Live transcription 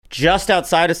just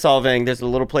outside of Solvang, there's a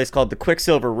little place called the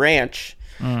Quicksilver Ranch,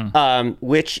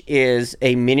 which is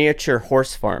a miniature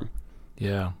horse farm.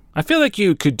 Yeah. I feel like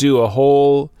you could do a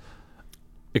whole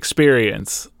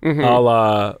experience a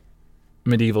la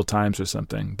medieval times or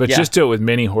something, but just do it with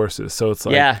mini horses. So it's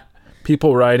like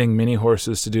people riding mini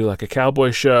horses to do like a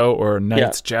cowboy show or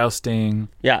knights jousting.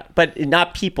 Yeah, but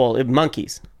not people,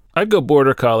 monkeys. I'd go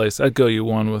border collies. I'd go you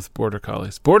one with border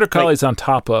collies. Border collies on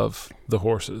top of the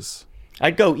horses.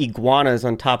 I'd go iguanas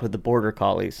on top of the border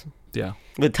collies. Yeah.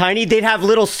 They'd have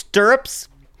little stirrups.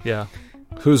 Yeah.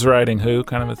 Who's riding who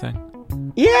kind of a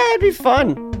thing. Yeah, it'd be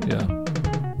fun. Yeah.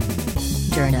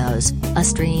 Journos, a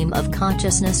stream of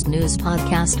consciousness news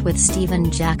podcast with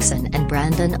Stephen Jackson and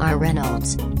Brandon R.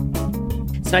 Reynolds.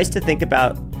 It's nice to think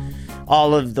about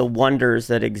all of the wonders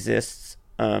that exists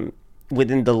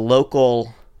within the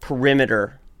local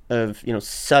perimeter of,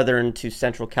 southern to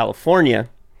central California.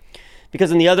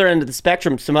 Because on the other end of the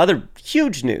spectrum, some other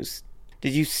huge news.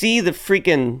 Did you see the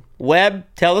freaking Webb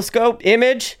telescope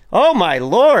image? Oh, my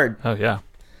Lord. Oh, yeah.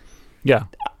 Yeah.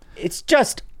 It's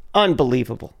just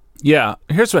unbelievable. Yeah.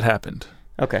 Here's what happened.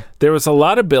 Okay. There was a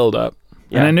lot of buildup,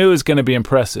 and I knew it was going to be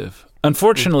impressive.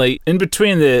 Unfortunately, in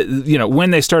between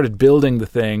when they started building the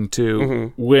thing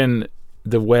to when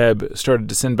the Webb started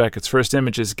to send back its first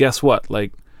images, guess what?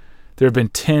 Like, there have been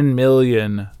 10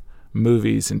 million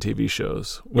movies and TV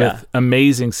shows with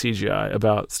amazing CGI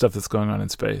about stuff that's going on in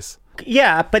space.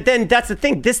 Yeah, but then that's the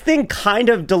thing. This thing kind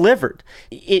of delivered.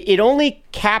 It only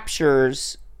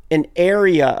captures an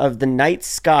area of the night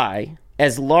sky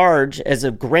as large as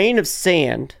a grain of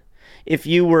sand if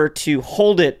you were to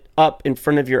hold it up in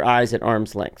front of your eyes at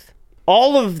arm's length.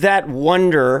 All of that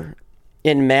wonder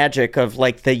and magic of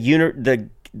like the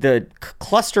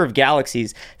cluster of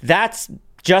galaxies, that's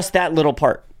just that little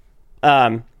part.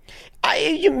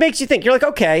 It makes you think. You're like,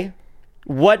 okay,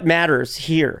 what matters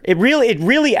here? It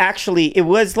really actually, it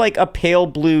was like a pale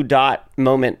blue dot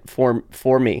moment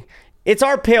for me. It's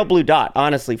our pale blue dot,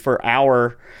 honestly, for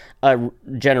our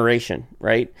generation,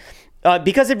 right?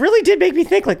 Because it really did make me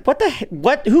think, like,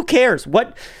 who cares?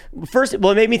 It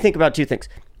made me think about two things.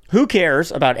 Who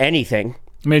cares about anything?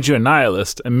 It made you a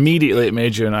nihilist. Immediately, it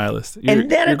made you a nihilist. You're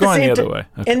going the other way.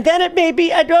 Okay. And then it made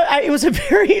me, it was a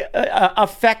very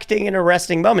affecting and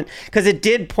arresting moment because it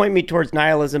did point me towards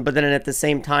nihilism, but then at the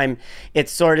same time, it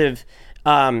sort of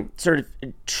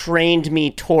trained me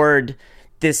toward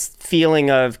this feeling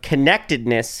of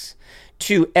connectedness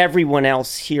to everyone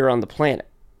else here on the planet.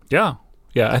 Yeah.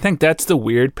 Yeah, I think that's the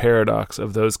weird paradox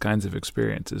of those kinds of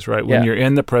experiences, right? When you're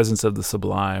in the presence of the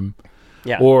sublime,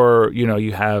 or,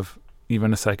 you have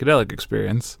even a psychedelic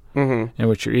experience in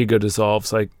which your ego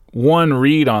dissolves. Like, one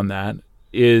read on that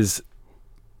is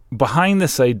behind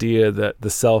this idea that the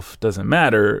self doesn't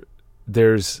matter,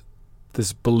 there's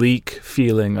this bleak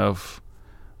feeling of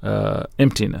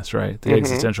emptiness, right? The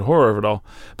existential horror of it all.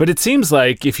 But it seems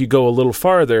like if you go a little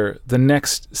farther, the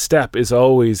next step is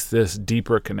always this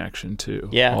deeper connection to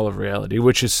all of reality,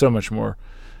 which is so much more,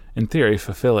 in theory,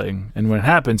 fulfilling. And when it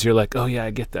happens, you're like, oh yeah,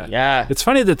 I get that. Yeah. It's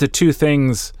funny that the two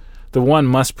things, the one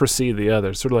must precede the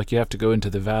other. Sort of like you have to go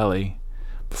into the valley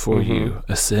before you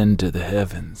ascend to the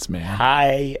heavens, man.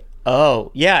 It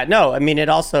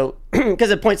also, because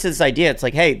it points to this idea, it's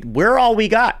like, hey, we're all we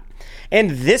got.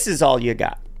 And this is all you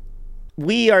got.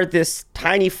 We are this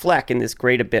tiny fleck in this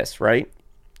great abyss, right?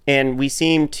 And we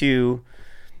seem to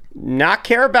not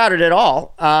care about it at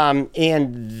all.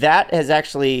 And that has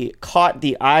actually caught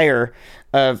the ire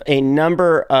of a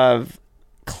number of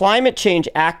climate change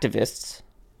activists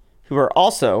who are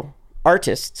also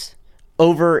artists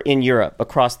over in Europe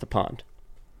across the pond.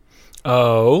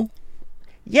 Oh?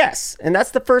 Yes, and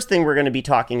that's the first thing we're going to be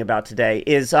talking about today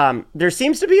is there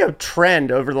seems to be a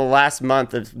trend over the last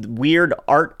month of weird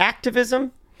art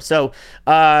activism. So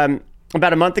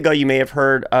about a month ago, you may have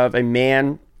heard of a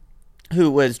man who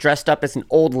was dressed up as an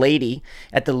old lady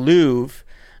at the Louvre,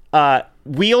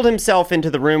 wheeled himself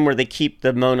into the room where they keep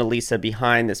the Mona Lisa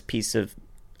behind this piece of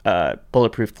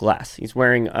bulletproof glass. He's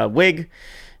wearing a wig,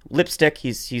 lipstick.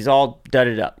 He's all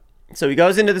dudded up. So he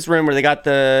goes into this room where they got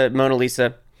the Mona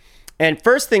Lisa. And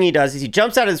first thing he does is he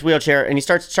jumps out of his wheelchair and he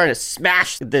starts trying to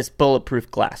smash this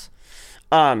bulletproof glass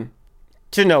to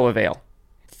no avail.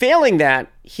 Failing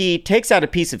that, he takes out a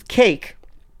piece of cake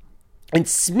and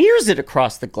smears it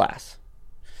across the glass.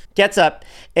 Gets up,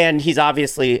 and he's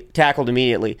obviously tackled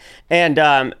immediately. And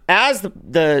as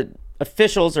the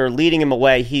officials are leading him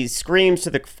away, he screams to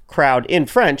the crowd in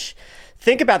French,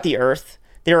 "Think about the earth.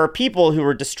 There are people who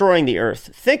are destroying the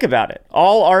earth. Think about it.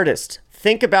 All artists,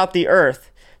 think about the earth.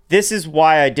 This is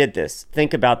why I did this.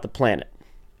 Think about the planet."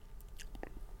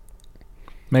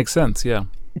 Makes sense, yeah.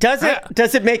 Does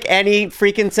it make any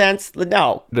freaking sense?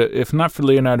 No. If not for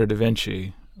Leonardo da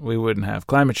Vinci, we wouldn't have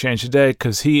climate change today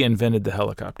because he invented the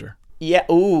helicopter. Yeah.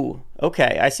 Ooh.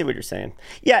 Okay. I see what you're saying.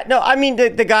 Yeah. No, I mean,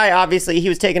 the guy, obviously, he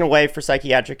was taken away for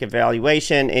psychiatric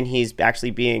evaluation, and he's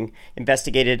actually being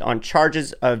investigated on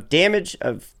charges of damage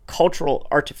of cultural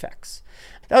artifacts.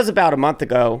 That was about a month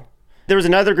ago. There was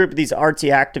another group of these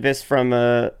artsy activists from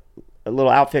a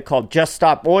little outfit called Just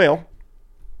Stop Oil,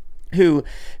 who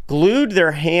glued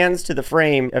their hands to the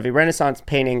frame of a Renaissance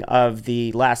painting of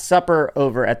the Last Supper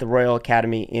over at the Royal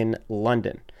Academy in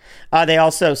London. They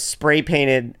also spray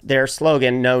painted their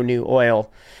slogan, "No New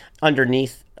Oil,"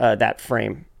 underneath that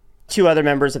frame. Two other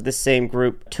members of this same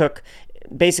group took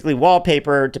basically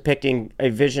wallpaper depicting a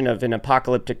vision of an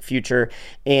apocalyptic future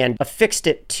and affixed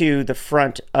it to the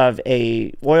front of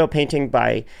a oil painting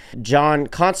by John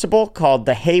Constable called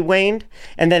The Hay Wain,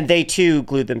 and then they too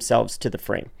glued themselves to the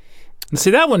frame.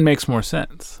 See, that one makes more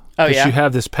sense. Oh, yeah? You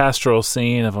have this pastoral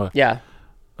scene of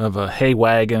a hay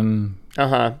wagon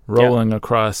rolling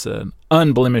across an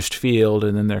unblemished field,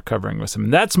 and then they're covering with some.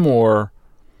 And that's more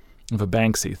of a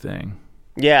Banksy thing.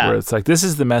 Yeah. Where it's like, this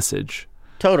is the message.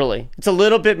 Totally. It's a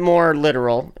little bit more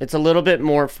literal. It's a little bit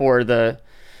more for the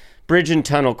bridge and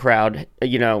tunnel crowd,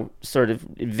 sort of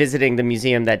visiting the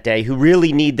museum that day, who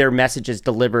really need their messages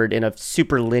delivered in a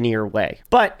super linear way.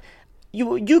 But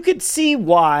you could see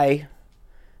why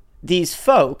these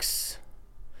folks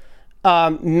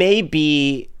may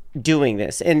be doing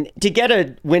this. And to get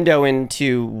a window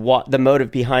into what the motive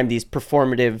behind these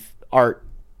performative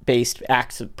art-based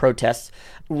acts of protests,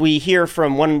 we hear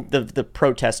from one of the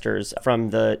protesters from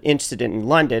the incident in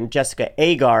London, Jessica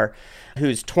Agar,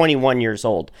 who's 21 years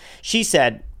old. She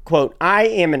said, quote, "I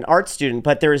am an art student,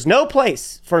 but there is no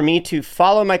place for me to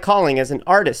follow my calling as an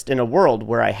artist in a world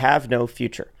where I have no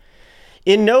future.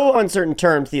 In no uncertain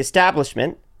terms, the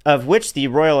establishment, of which the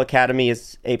Royal Academy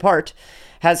is a part,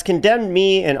 has condemned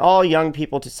me and all young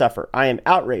people to suffer. I am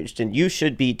outraged, and you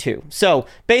should be too." So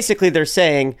basically they're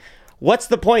saying, what's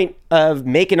the point of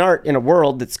making art in a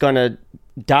world that's going to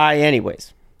die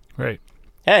anyways? Right.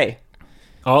 Hey.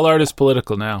 All art is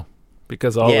political now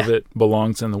because all of it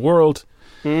belongs in the world.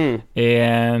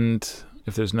 And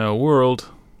if there's no world,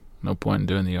 no point in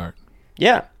doing the art.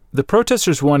 Yeah. The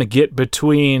protesters want to get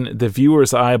between the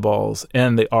viewer's eyeballs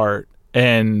and the art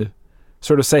and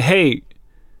sort of say, hey,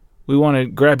 we want to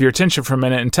grab your attention for a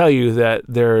minute and tell you that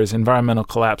there's environmental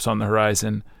collapse on the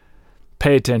horizon.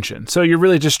 Pay attention. So you're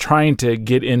really just trying to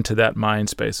get into that mind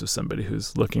space of somebody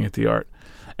who's looking at the art.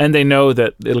 And they know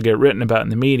that it'll get written about in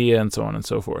the media and so on and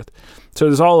so forth. So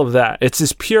there's all of that. It's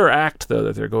this pure act, though,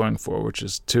 that they're going for, which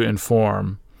is to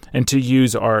inform and to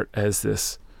use art as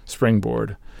this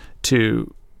springboard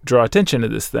to draw attention to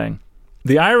this thing.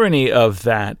 The irony of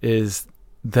that is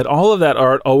that all of that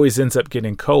art always ends up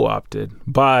getting co-opted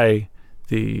by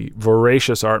the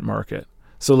voracious art market.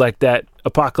 So like that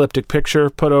apocalyptic picture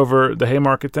put over the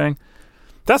Haymarket thing,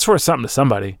 that's worth something to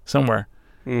somebody somewhere.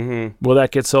 Mm-hmm. Will that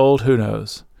get sold? Who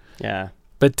knows? Yeah.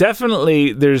 But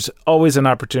definitely there's always an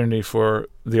opportunity for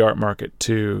the art market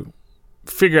to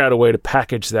figure out a way to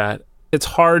package that. It's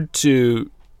hard to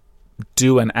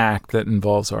do an act that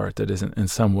involves art that isn't in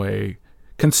some way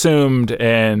consumed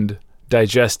and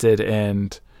digested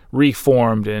and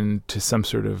reformed into some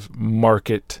sort of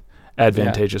market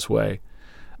advantageous way.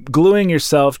 Gluing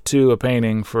yourself to a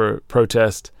painting for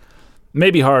protest may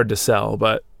be hard to sell,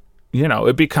 but,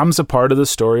 it becomes a part of the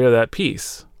story of that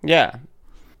piece. Yeah.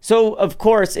 So, of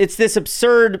course, it's this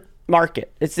absurd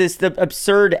market. It's the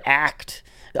absurd act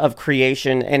of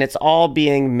creation, and it's all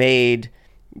being made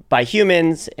by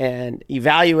humans and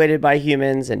evaluated by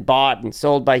humans and bought and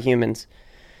sold by humans.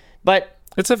 But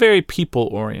it's a very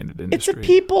people-oriented industry. It's a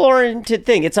people-oriented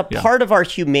thing. It's a part of our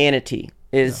humanity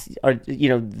is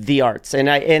the arts,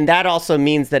 and that also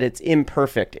means that it's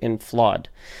imperfect and flawed,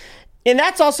 and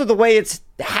that's also the way it's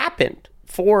happened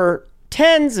for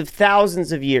tens of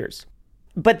thousands of years.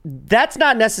 But that's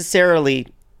not necessarily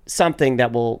something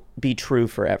that will be true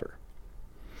forever.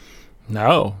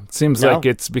 No, it seems like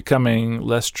it's becoming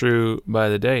less true by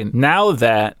the day. Now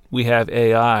that we have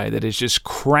AI that is just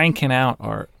cranking out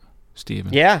art,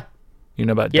 Stephen. Yeah. You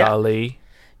know about Dali?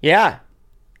 Yeah.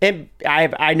 And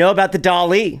I know about the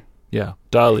Dali. Yeah,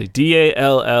 Dali.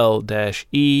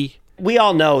 DALL-E. We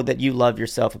all know that you love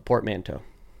yourself a portmanteau.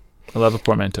 I love a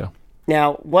portmanteau.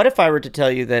 Now, what if I were to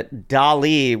tell you that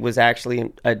Dali was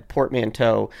actually a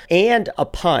portmanteau and a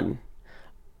pun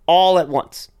all at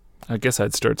once? I guess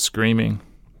I'd start screaming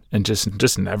and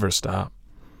just never stop.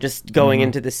 Just going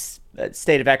into this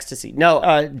state of ecstasy. No,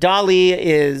 Dali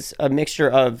is a mixture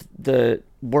of the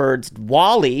words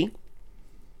Wally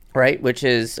right? Which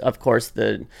is, of course,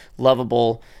 the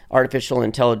lovable artificial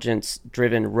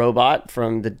intelligence-driven robot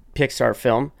from the Pixar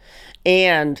film.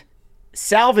 And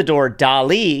Salvador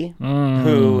Dali,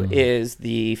 who is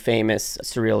the famous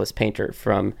surrealist painter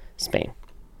from Spain.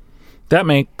 That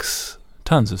makes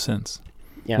tons of sense.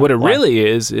 Yeah, what it really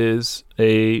is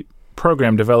a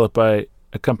program developed by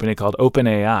a company called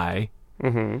OpenAI.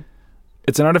 Mm-hmm.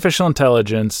 It's an artificial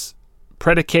intelligence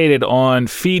predicated on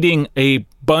feeding a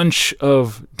bunch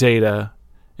of data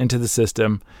into the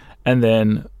system and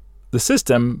then the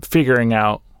system figuring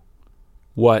out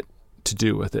what to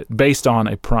do with it based on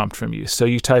a prompt from you. So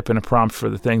you type in a prompt for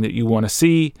the thing that you want to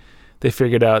see. They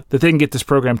figured out that they can get this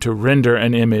program to render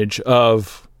an image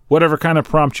of whatever kind of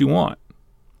prompt you want.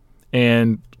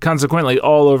 And consequently,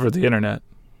 all over the internet,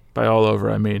 by all over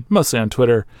I mean mostly on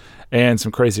Twitter and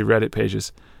some crazy Reddit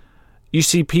pages, you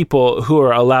see people who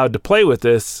are allowed to play with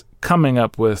this coming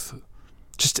up with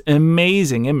just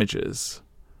amazing images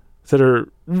that are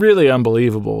really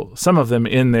unbelievable. Some of them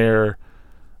in their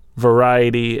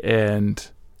variety and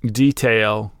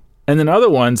detail, and then other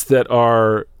ones that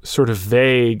are sort of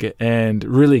vague and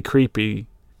really creepy.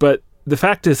 But the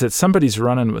fact is that somebody's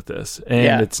running with this,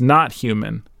 and it's not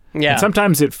human. Yeah. And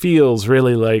sometimes it feels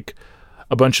really like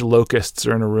a bunch of locusts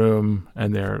are in a room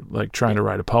and they're like trying to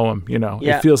write a poem, you know.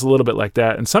 Yeah. It feels a little bit like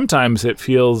that. And sometimes it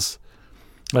feels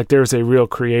like there's a real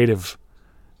creative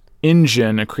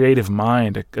engine, a creative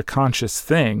mind, a conscious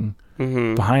thing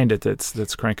behind it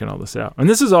that's cranking all this out. And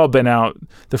this has all been out.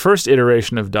 The first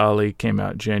iteration of DALL-E came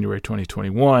out January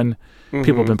 2021.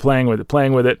 People have been playing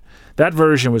with it. That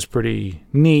version was pretty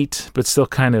neat, but still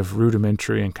kind of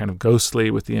rudimentary and kind of ghostly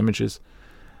with the images.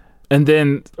 And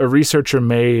then a researcher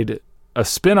made a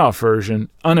spin-off version,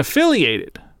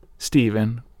 unaffiliated,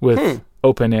 Stephen, with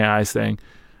OpenAI's thing,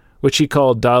 which he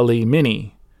called DALL-E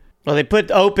Mini. Well, they put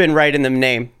open right in the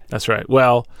name. That's right.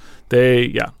 Well,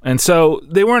 and so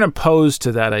they weren't opposed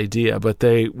to that idea, but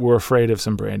they were afraid of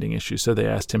some branding issues, so they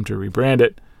asked him to rebrand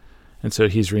it, and so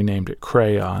he's renamed it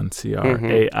Craiyon,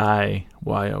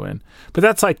 Craiyon. But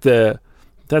that's like the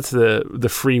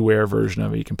freeware version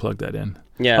of it. You can plug that in.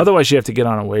 Yeah. Otherwise, you have to get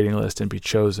on a waiting list and be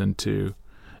chosen to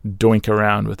doink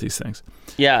around with these things.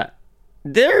 Yeah.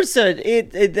 There's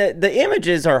the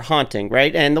images are haunting,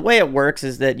 right? And the way it works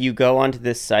is that you go onto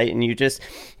this site and you just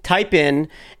type in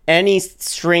any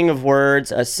string of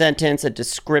words, a sentence, a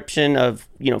description of,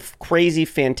 crazy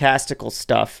fantastical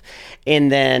stuff.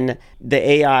 And then the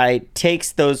AI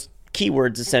takes those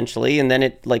keywords essentially, and then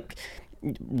it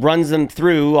runs them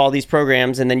through all these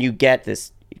programs, and then you get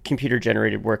this computer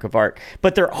generated work of art.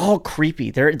 But they're all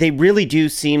creepy. They really do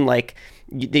seem like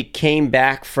they came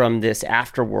back from this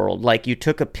afterworld. Like you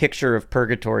took a picture of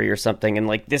purgatory or something, and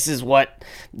this is what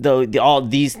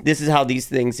this is how these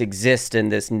things exist in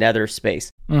this nether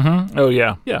space. Mm-hmm. Oh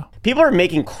yeah. People are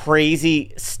making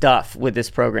crazy stuff with this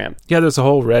program. Yeah, there's a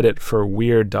whole Reddit for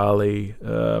weird DALL-E.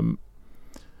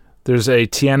 There's a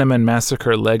Tiananmen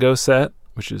Massacre Lego set,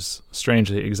 which is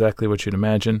strangely exactly what you'd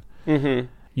imagine. Mm-hmm.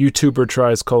 YouTuber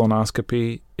tries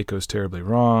colonoscopy. It goes terribly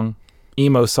wrong.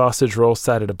 Emo sausage roll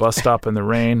sat at a bus stop in the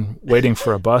rain, waiting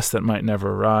for a bus that might never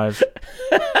arrive.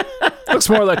 Looks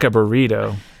more like a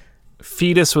burrito.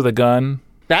 Fetus with a gun.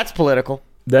 That's political.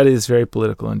 That is very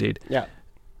political indeed. Yeah.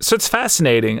 So it's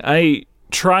fascinating. I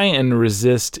try and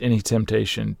resist any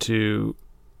temptation to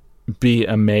be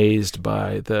amazed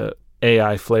by the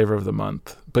AI flavor of the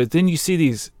month. But then you see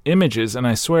these images, and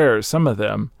I swear some of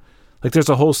them, there's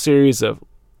a whole series of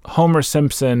Homer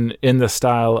Simpson in the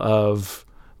style of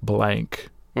blank.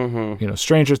 Mm-hmm.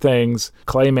 Stranger Things,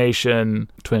 Claymation,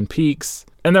 Twin Peaks,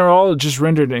 and they're all just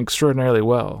rendered extraordinarily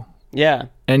well. Yeah.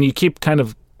 And you keep kind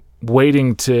of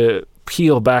waiting to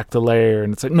peel back the layer,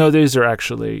 and it's like, no, these are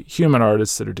actually human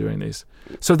artists that are doing these.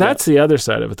 So that's the other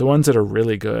side of it, the ones that are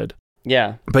really good.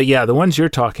 Yeah. But yeah, the ones you're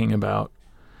talking about,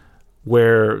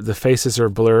 where the faces are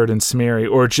blurred and smeary,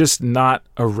 or just not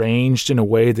arranged in a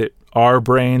way that our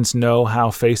brains know how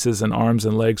faces and arms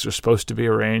and legs are supposed to be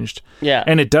arranged. Yeah.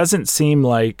 And it doesn't seem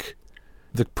like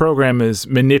the program is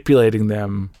manipulating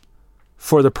them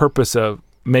for the purpose of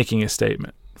making a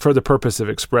statement, for the purpose of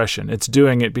expression. It's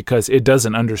doing it because it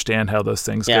doesn't understand how those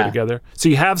things go together. So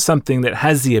you have something that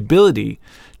has the ability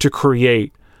to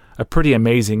create a pretty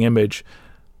amazing image,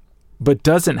 but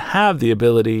doesn't have the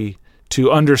ability to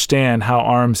understand how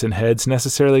arms and heads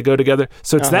necessarily go together.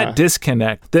 So it's that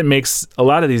disconnect that makes a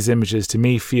lot of these images to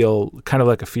me feel kind of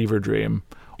like a fever dream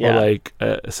or like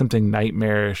something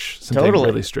nightmarish, something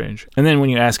really strange. And then when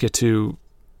you ask it to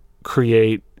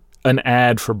create an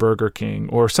ad for Burger King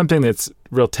or something that's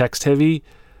real text heavy,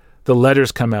 the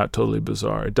letters come out totally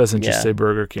bizarre. It doesn't just say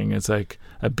Burger King. It's like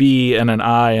a B and an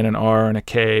I and an R and a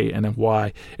K and a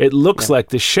Y. It looks like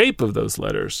the shape of those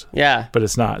letters. Yeah. But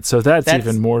it's not. So that's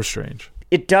even more strange.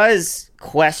 It does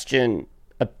question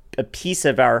a piece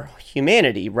of our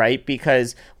humanity, right?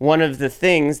 Because one of the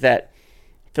things that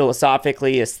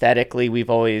philosophically, aesthetically, we've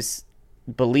always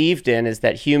believed in is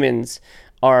that humans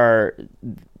are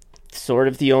sort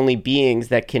of the only beings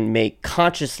that can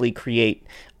consciously create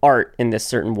art in this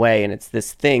certain way. And it's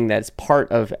this thing that's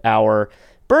part of our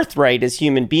birthright as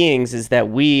human beings, is that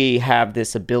we have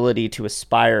this ability to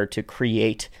aspire to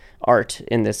create art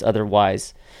in this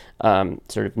otherwise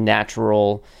sort of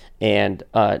natural and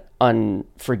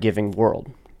unforgiving world.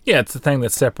 Yeah, it's the thing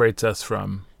that separates us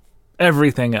from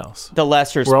everything else. The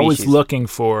lesser species. We're always looking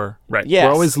for, Yes.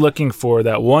 We're always looking for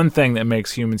that one thing that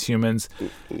makes humans,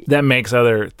 that makes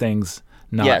other things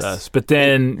not us. But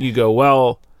then you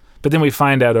go, but then we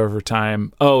find out over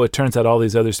time, it turns out all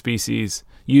these other species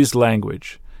use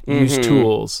language, use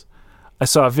tools. I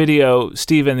saw a video,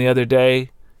 Stephen, the other day,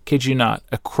 kid you not,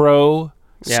 a crow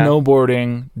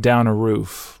snowboarding down a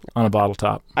roof on a bottle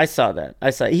top. I saw that.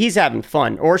 He's having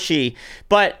fun, or she,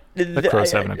 but the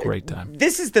crow's having a great time.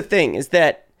 This is the thing, is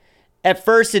that at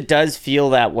first it does feel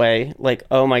that way, like,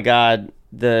 oh my God,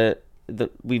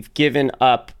 we've given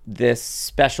up this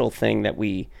special thing that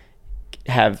we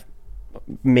have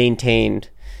maintained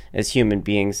as human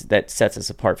beings that sets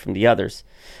us apart from the others.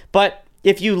 But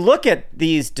if you look at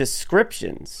these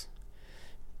descriptions,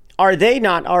 are they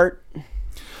not art?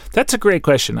 That's a great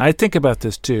question. I think about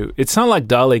this too. It's not like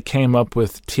DALL-E came up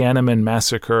with Tiananmen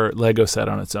Massacre Lego set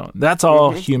on its own. That's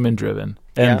all human driven.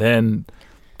 And then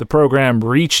the program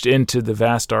reached into the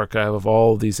vast archive of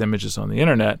all of these images on the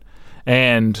internet.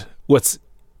 And what's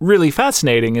really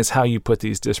fascinating is how you put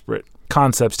these disparate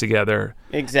concepts together.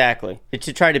 Exactly.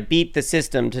 To try to beat the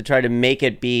system, to try to make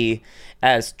it be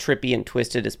as trippy and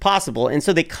twisted as possible. And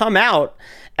so they come out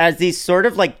as these sort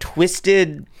of like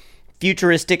twisted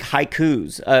futuristic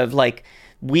haikus of like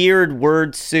weird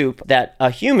word soup that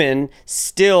a human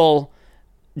still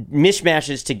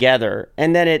mishmashes together,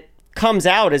 and then it comes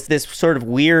out as this sort of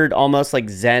weird, almost like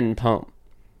Zen poem.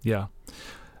 Yeah.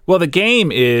 Well, the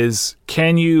game is,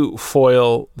 can you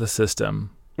foil the system?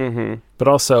 But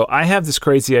also, I have this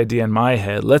crazy idea in my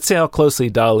head. Let's see how closely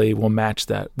DALL-E will match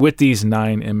that with these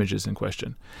 9 images in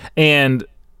question. And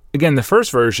again, the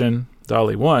first version,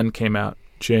 DALL-E 1, came out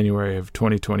January of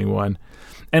 2021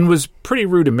 and was pretty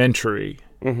rudimentary,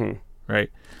 right?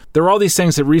 There were all these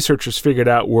things that researchers figured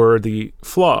out were the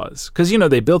flaws. Because,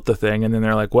 they built the thing and then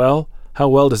they're like, well, how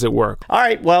well does it work? All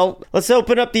right, well, let's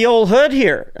open up the old hood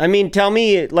here. I mean, tell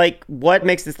me, like, what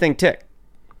makes this thing tick?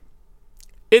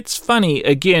 It's funny,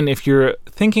 again, if you're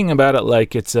thinking about it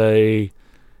like it's a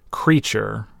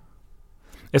creature,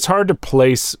 it's hard to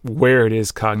place where it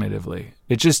is cognitively.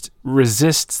 It just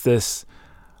resists this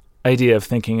idea of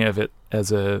thinking of it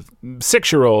as a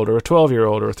 6-year-old or a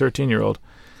 12-year-old or a 13-year-old.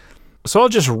 So I'll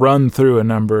just run through a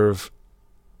number of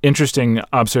interesting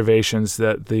observations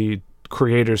that the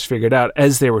creators figured out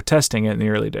as they were testing it in the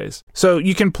early days. So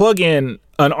you can plug in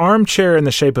an armchair in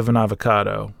the shape of an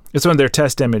avocado. It's one of their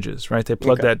test images, right? They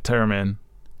plug that term in.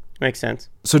 Makes sense.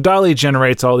 So DALL-E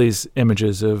generates all these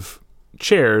images of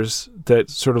chairs that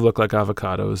sort of look like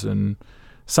avocados, and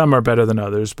some are better than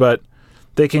others, but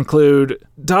they conclude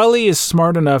DALL-E is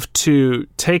smart enough to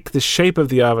take the shape of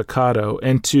the avocado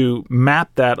and to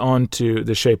map that onto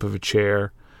the shape of a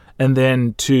chair, and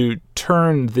then to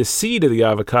turn the seed of the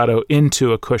avocado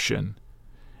into a cushion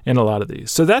in a lot of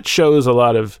these. So that shows a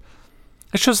lot of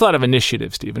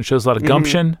initiative, Stephen. It shows a lot of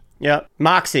gumption. Yeah.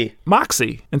 Moxie,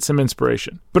 and some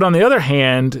inspiration. But on the other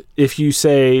hand, if you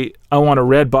say, I want a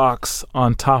red box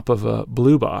on top of a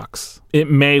blue box, it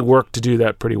may work to do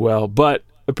that pretty well. But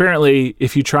apparently,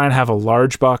 if you try and have a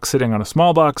large box sitting on a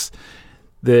small box,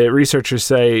 the researchers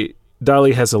say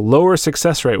DALL-E has a lower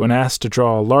success rate when asked to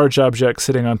draw a large object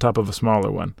sitting on top of a smaller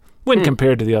one, when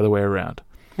compared to the other way around.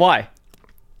 Why?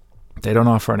 They don't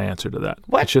offer an answer to that.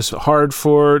 What? It's just hard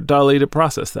for DALL-E to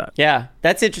process that. Yeah,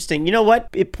 that's interesting. You know what?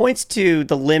 It points to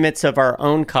the limits of our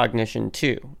own cognition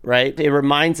too, right? It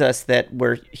reminds us that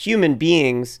we're human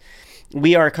beings.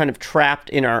 We are kind of trapped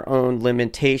in our own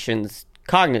limitations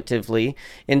cognitively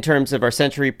in terms of our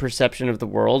sensory perception of the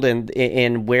world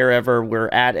and wherever we're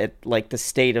at like the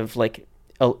state of like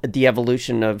the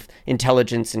evolution of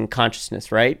intelligence and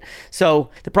consciousness, right?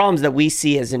 So the problems that we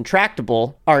see as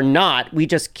intractable are not, we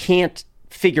just can't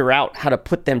figure out how to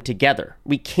put them together.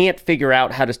 We can't figure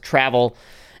out how to travel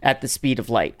at the speed of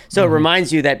light. So it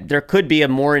reminds you that there could be a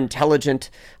more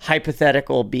intelligent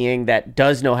hypothetical being that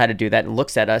does know how to do that and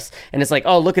looks at us and it's like,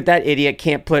 oh, look at that idiot,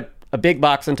 can't put a big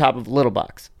box on top of a little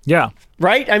box. Yeah.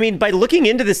 Right? I mean, by looking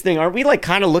into this thing, aren't we like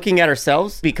kind of looking at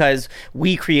ourselves because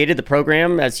we created the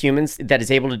program as humans that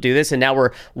is able to do this, and now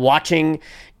we're watching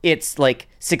its like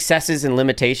successes and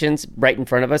limitations right in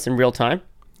front of us in real time?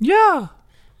 Yeah.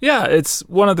 Yeah, it's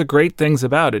one of the great things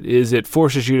about it is it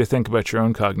forces you to think about your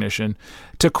own cognition,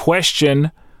 to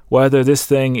question whether this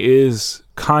thing is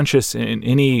conscious in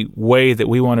any way that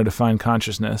we want to define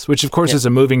consciousness, which of course is a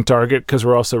moving target because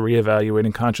we're also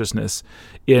reevaluating consciousness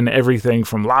in everything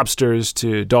from lobsters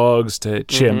to dogs to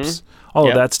chimps. All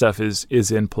of that stuff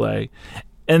is in play.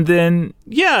 And then,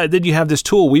 then you have this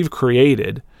tool we've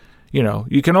created. You know,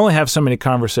 you can only have so many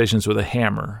conversations with a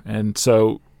hammer. And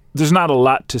so there's not a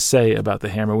lot to say about the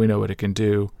hammer. We know what it can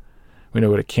do. We know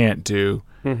what it can't do.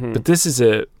 But this is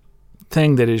a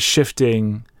thing that is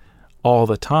shifting all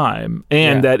the time,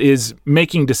 and that is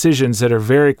making decisions that are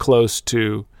very close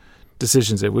to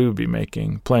decisions that we would be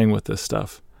making, playing with this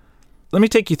stuff. Let me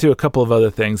take you through a couple of other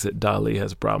things that DALL-E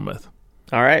has a problem with.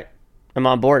 All right. I'm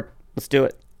on board. Let's do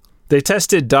it. They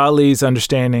tested DALL-E's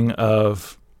understanding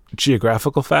of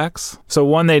geographical facts. So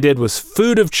one they did was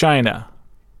food of China.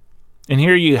 And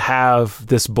here you have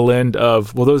this blend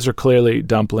of, well, those are clearly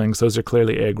dumplings, those are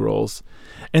clearly egg rolls.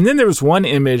 And then there was one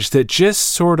image that just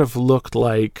sort of looked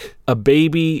like a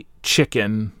baby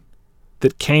chicken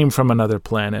that came from another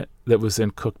planet that was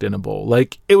then cooked in a bowl.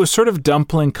 Like, it was sort of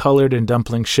dumpling colored and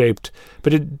dumpling shaped,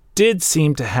 but it did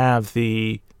seem to have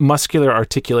the muscular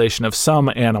articulation of some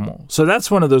animal. So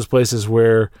that's one of those places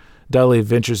where DALL-E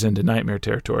ventures into nightmare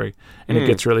territory, and it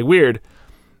gets really weird.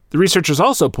 The researchers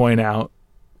also point out,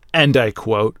 and I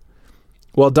quote,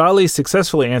 "While DALL-E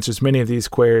successfully answers many of these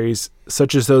queries,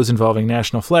 such as those involving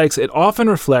national flags, it often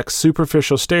reflects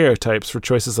superficial stereotypes for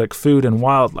choices like food and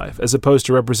wildlife, as opposed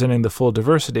to representing the full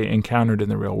diversity encountered in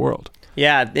the real world."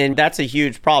 Yeah, and that's a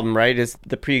huge problem, right? Is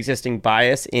the pre-existing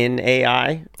bias in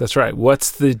AI. That's right.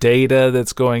 What's the data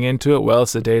that's going into it? Well,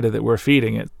 it's the data that we're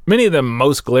feeding it. Many of the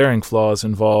most glaring flaws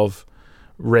involve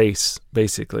race,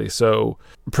 basically. So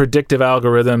predictive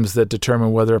algorithms that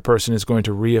determine whether a person is going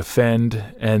to reoffend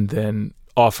and then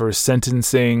offer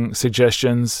sentencing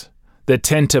suggestions that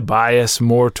tend to bias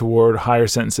more toward higher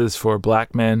sentences for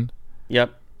black men.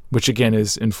 Yep. Which again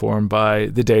is informed by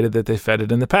the data that they fed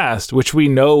it in the past, which we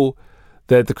know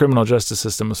that the criminal justice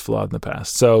system was flawed in the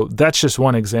past. So that's just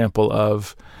one example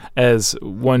of, as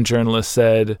one journalist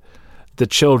said, the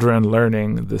children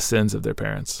learning the sins of their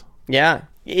parents. Yeah.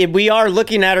 We are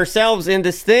looking at ourselves in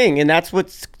this thing, and that's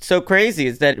what's so crazy,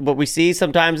 is that what we see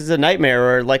sometimes is a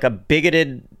nightmare or like a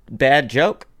bigoted bad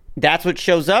joke. That's what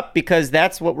shows up because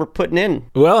that's what we're putting in.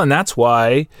 Well, and that's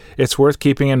why it's worth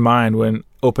keeping in mind when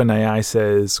OpenAI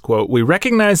says, quote, "We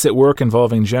recognize that work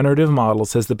involving generative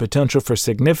models has the potential for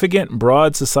significant,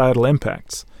 broad societal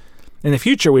impacts. In the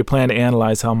future, we plan to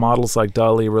analyze how models like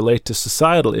DALL-E relate to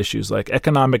societal issues like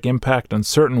economic impact on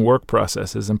certain work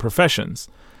processes and professions,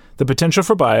 the potential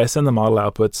for bias in the model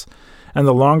outputs, and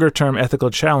the longer-term ethical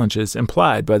challenges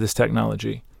implied by this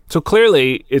technology." So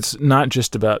clearly, it's not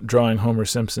just about drawing Homer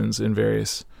Simpsons in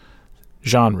various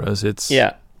genres. It's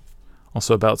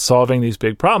also about solving these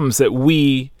big problems that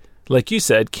we, like you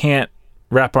said, can't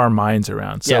wrap our minds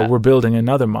around. So we're building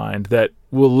another mind that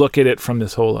will look at it from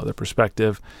this whole other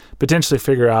perspective, potentially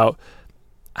figure out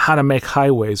how to make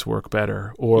highways work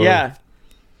better, or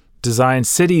design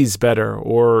cities better,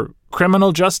 or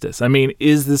criminal justice. I mean,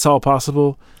 is this all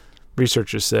possible?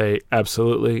 Researchers say,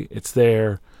 absolutely, it's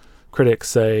there. Critics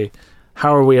say,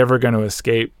 how are we ever going to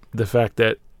escape the fact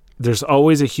that there's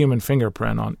always a human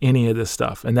fingerprint on any of this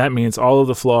stuff? And that means all of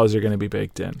the flaws are going to be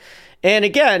baked in. And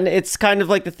again, it's kind of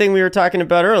like the thing we were talking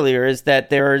about earlier, is that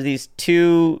there are these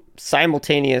two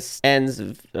simultaneous ends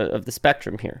of the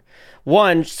spectrum here.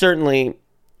 One certainly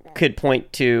could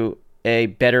point to a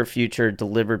better future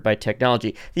delivered by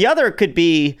technology. The other could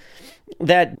be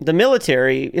that the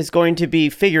military is going to be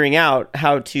figuring out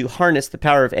how to harness the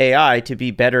power of AI to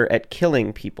be better at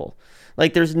killing people.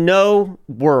 Like, there's no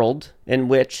world in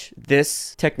which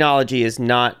this technology is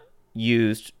not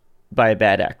used by a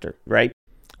bad actor, right?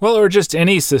 Well, or just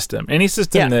any system. Any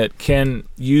system that can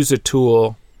use a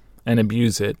tool and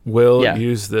abuse it will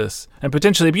use this and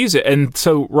potentially abuse it. And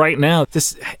so right now,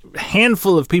 this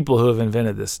handful of people who have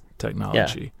invented this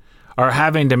technology are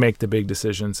having to make the big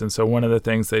decisions. And so one of the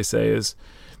things they say is,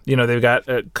 you know, they've got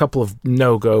a couple of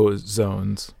no-go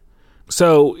zones.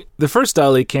 So the first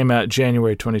DALL-E came out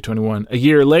January 2021. A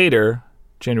year later,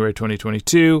 January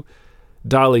 2022,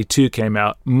 DALL-E 2 came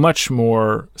out, much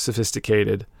more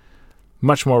sophisticated,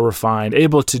 much more refined,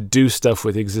 able to do stuff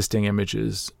with existing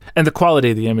images. And the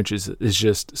quality of the images is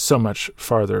just so much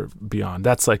farther beyond.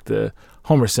 That's like the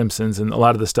Homer Simpsons and a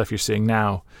lot of the stuff you're seeing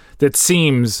now that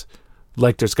seems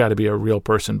like there's got to be a real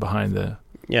person behind the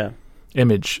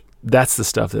image. That's the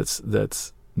stuff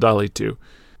that's DALL-E 2.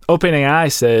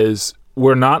 OpenAI says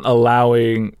we're not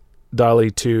allowing DALL-E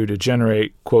 2 to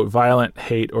generate, quote, violent,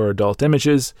 hate, or adult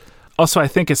images. Also, I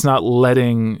think it's not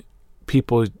letting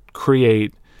people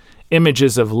create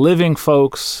images of living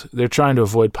folks. They're trying to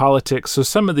avoid politics. So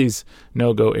some of these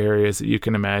no-go areas that you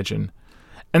can imagine.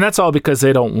 And that's all because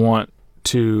they don't want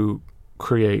to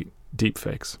create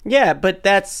deepfakes. Yeah, but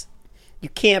you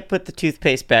can't put the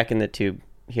toothpaste back in the tube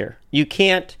here. You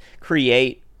can't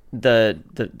create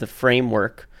the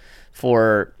framework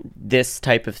for this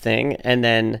type of thing and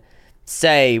then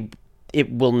say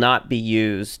it will not be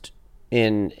used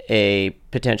in a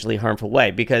potentially harmful way,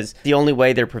 because the only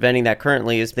way they're preventing that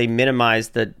currently is they minimize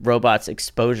the robot's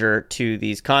exposure to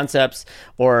these concepts,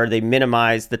 or they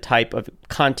minimize the type of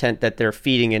content that they're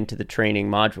feeding into the training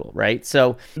module, right?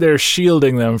 So they're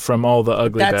shielding them from all the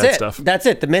ugly bad stuff. That's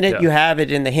it. The minute you have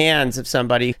it in the hands of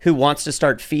somebody who wants to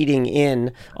start feeding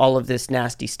in all of this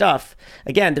nasty stuff,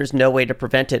 again, there's no way to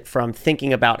prevent it from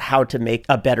thinking about how to make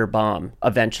a better bomb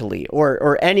eventually,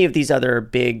 or any of these other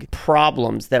big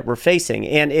problems that we're facing.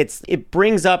 And it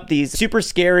brings up these super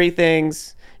scary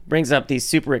things, brings up these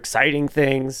super exciting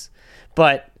things,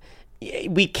 but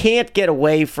we can't get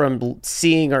away from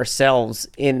seeing ourselves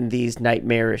in these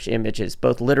nightmarish images,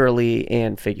 both literally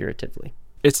and figuratively.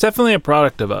 It's definitely a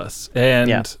product of us.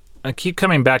 And I keep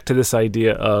coming back to this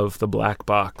idea of the black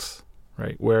box,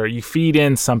 right? Where you feed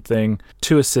in something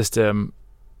to a system,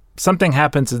 something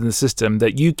happens in the system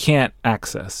that you can't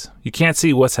access. You can't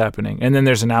see what's happening. And then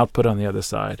there's an output on the other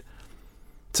side.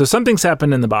 So something's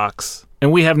happened in the box, and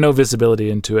we have no visibility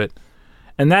into it.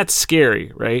 And that's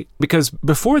scary, right? Because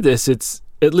before this, it's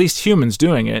at least humans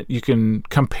doing it. You can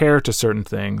compare to certain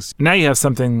things. Now you have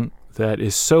something that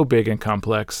is so big and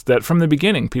complex that from the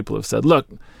beginning, people have said, look,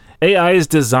 AI is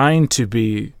designed to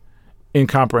be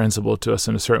incomprehensible to us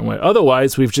in a certain way.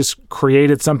 Otherwise, we've just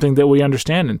created something that we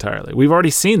understand entirely. We've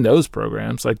already seen those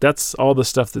programs. Like, that's all the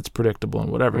stuff that's predictable and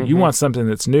whatever. Mm-hmm. You want something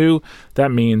that's new,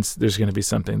 that means there's going to be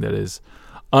something that is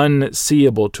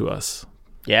unseeable to us.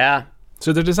 Yeah.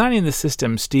 So they're designing the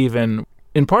system, Stephen,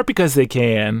 in part because they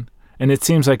can, and it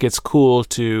seems like it's cool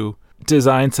to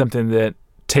design something that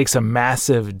takes a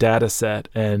massive data set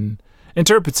and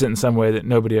interprets it in some way that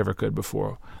nobody ever could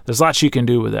before. There's lots you can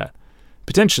do with that.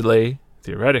 Potentially,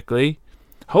 theoretically,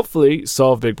 hopefully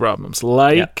solve big problems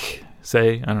like,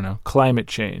 say, I don't know, climate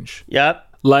change.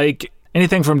 Yep. Like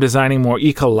anything from designing more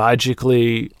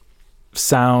ecologically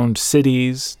sound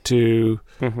cities to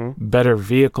better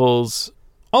vehicles.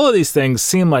 All of these things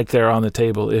seem like they're on the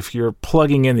table if you're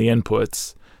plugging in the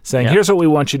inputs, saying, here's what we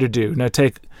want you to do. Now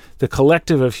take the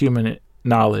collective of human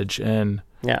knowledge and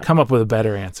come up with a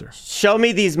better answer. Show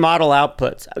me these model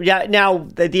outputs. Yeah. Now,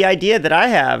 the idea that I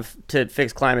have to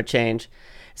fix climate change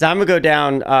is I'm going to go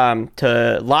down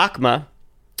to LACMA,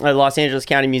 Los Angeles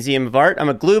County Museum of Art. I'm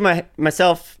going to glue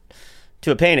myself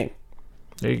to a painting.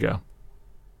 There you go.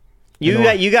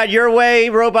 You got your way,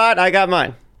 robot. I got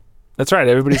mine. That's right.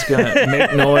 Everybody's going to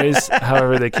make noise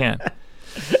however they can.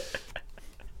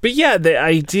 But yeah, the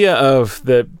idea of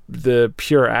the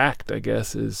pure act, I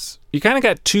guess, is you kind of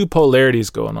got two polarities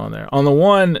going on there. On the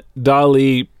one,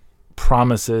 DALL-E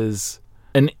promises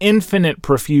an infinite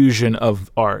profusion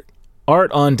of art.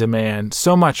 Art on demand.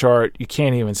 So much art, you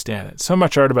can't even stand it. So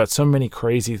much art about so many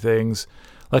crazy things.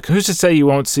 Like, who's to say you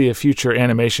won't see a future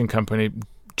animation company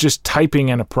just typing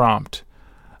in a prompt?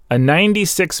 A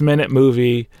 96-minute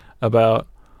movie about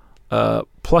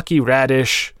plucky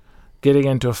radish getting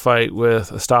into a fight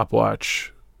with a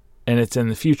stopwatch, and it's in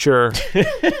the future,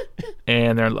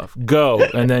 and they're in love. Go.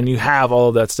 And then you have all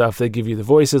of that stuff. They give you the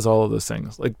voices, all of those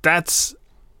things. Like, that's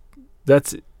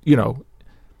you know,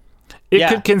 it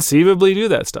could conceivably do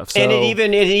that stuff. So, and it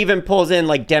even pulls in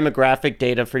like demographic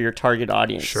data for your target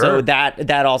audience. Sure. So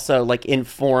that also like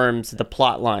informs the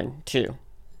plot line too.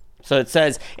 So it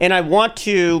says, and I want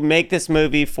to make this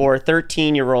movie for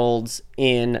 13-year-olds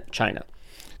in China.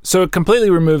 So it completely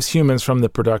removes humans from the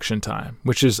production time,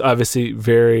 which is obviously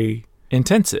very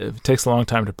intensive. It takes a long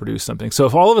time to produce something. So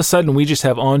if all of a sudden we just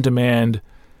have on-demand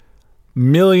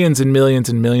millions and millions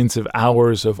and millions of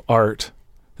hours of art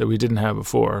that we didn't have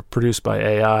before, produced by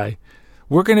AI,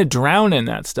 we're going to drown in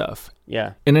that stuff.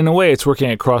 Yeah. And in a way, it's working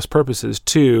at cross purposes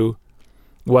to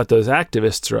what those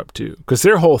activists are up to. Because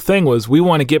their whole thing was, we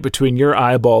want to get between your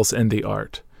eyeballs and the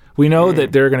art. We know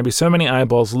that there are going to be so many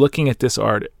eyeballs looking at this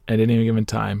art at any given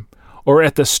time, or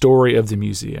at the story of the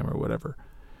museum or whatever.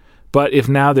 But if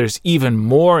now there's even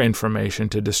more information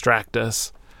to distract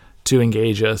us, to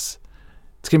engage us,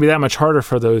 it's going to be that much harder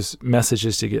for those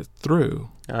messages to get through.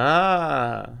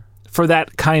 For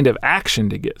that kind of action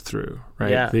to get through,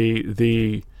 right? Yeah.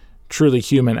 The truly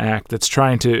human act that's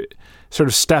trying to sort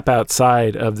of step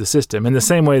outside of the system. In the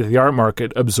same way that the art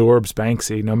market absorbs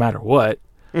Banksy no matter what,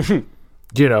 you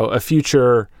know, a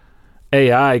future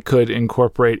AI could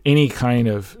incorporate any kind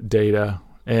of data.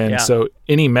 And so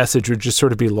any message would just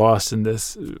sort of be lost in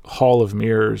this hall of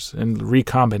mirrors and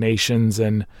recombinations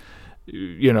and,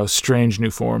 you know, strange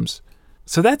new forms.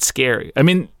 So that's scary. I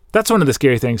mean, that's one of the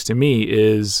scary things to me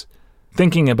is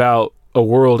thinking about a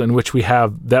world in which we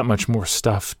have that much more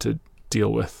stuff to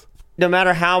deal with. No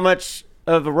matter how much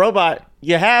of a robot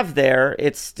you have there,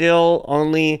 it's still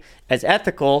only as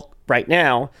ethical right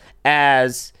now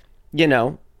as, you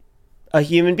know, a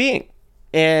human being,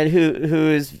 and who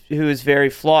is very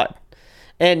flawed.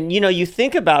 And, you know, you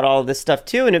think about all of this stuff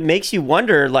too, and it makes you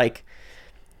wonder, like,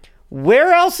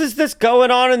 where else is this going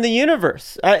on in the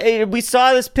universe? We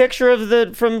saw this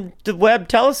picture from the Webb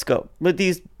telescope with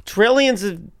these trillions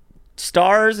of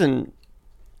stars and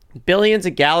billions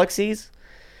of galaxies,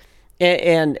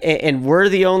 and we're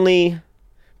the only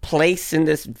place in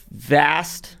this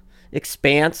vast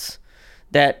expanse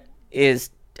that is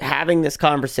having this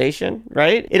conversation,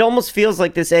 right? It almost feels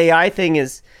like this AI thing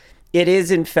is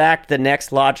in fact the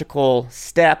next logical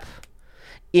step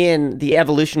in the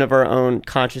evolution of our own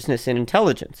consciousness and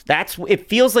intelligence. It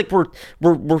feels like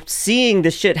we're seeing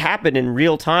this shit happen in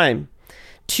real time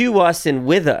to us and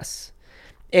with us.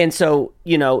 And so,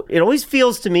 you know, it always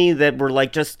feels to me that we're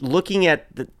like just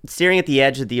staring at the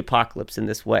edge of the apocalypse in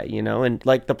this way, you know, and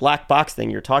like the black box thing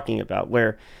you're talking about,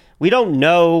 where we don't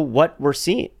know what we're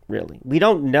seeing, really. We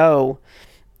don't know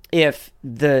if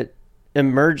the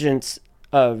emergence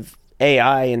of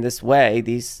AI in this way,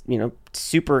 these, you know,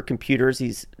 supercomputers,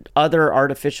 these other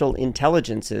artificial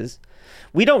intelligences,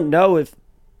 we don't know if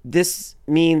this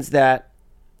means that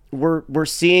we're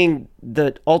seeing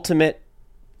the ultimate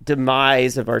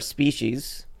demise of our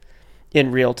species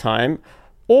in real time,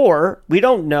 or we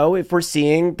don't know if we're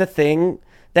seeing the thing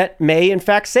that may in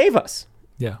fact save us.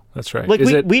 Yeah, that's right. Like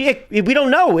we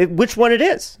don't know which one it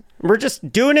is. We're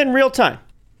just doing it in real time.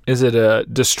 Is it a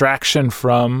distraction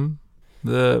from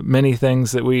the many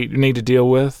things that we need to deal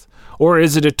with? Or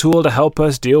is it a tool to help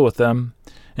us deal with them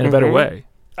in a better way?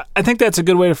 I think that's a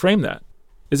good way to frame that.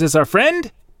 Is this our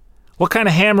friend? What kind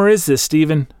of hammer is this,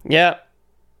 Stephen? Yeah.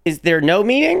 Is there no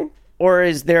meaning? Or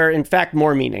is there, in fact,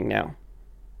 more meaning now?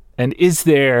 And is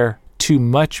there too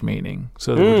much meaning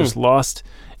so that we're just lost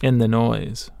in the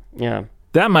noise? Yeah.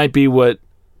 That might be what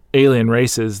alien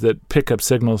races that pick up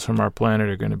signals from our planet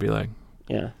are going to be like.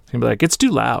 Yeah. It's going to be like, it's too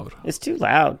loud. It's too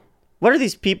loud. What are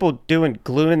these people doing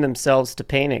gluing themselves to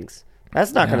paintings?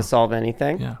 That's not going to solve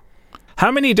anything. Yeah.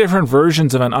 How many different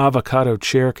versions of an avocado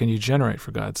chair can you generate,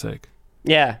 for God's sake?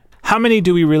 Yeah. How many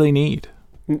do we really need?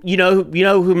 You know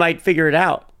who might figure it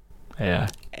out? AI.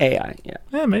 AI, yeah.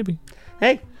 Yeah, maybe.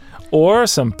 Hey. Or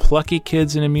some plucky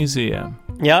kids in a museum.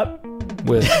 Yep.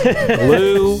 With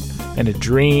glue and a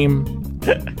dream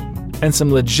and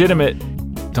some legitimate,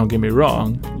 don't get me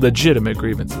wrong, legitimate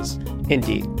grievances.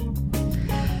 Indeed.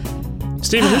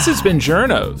 Stephen, this has been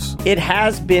Journos. It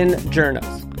has been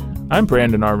Journos. I'm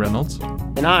Brandon R. Reynolds.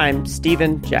 And I'm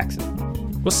Stephen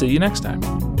Jackson. We'll see you next time.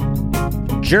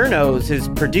 Journos is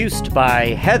produced by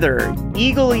Heather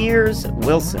Eagle Ears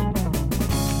Wilson.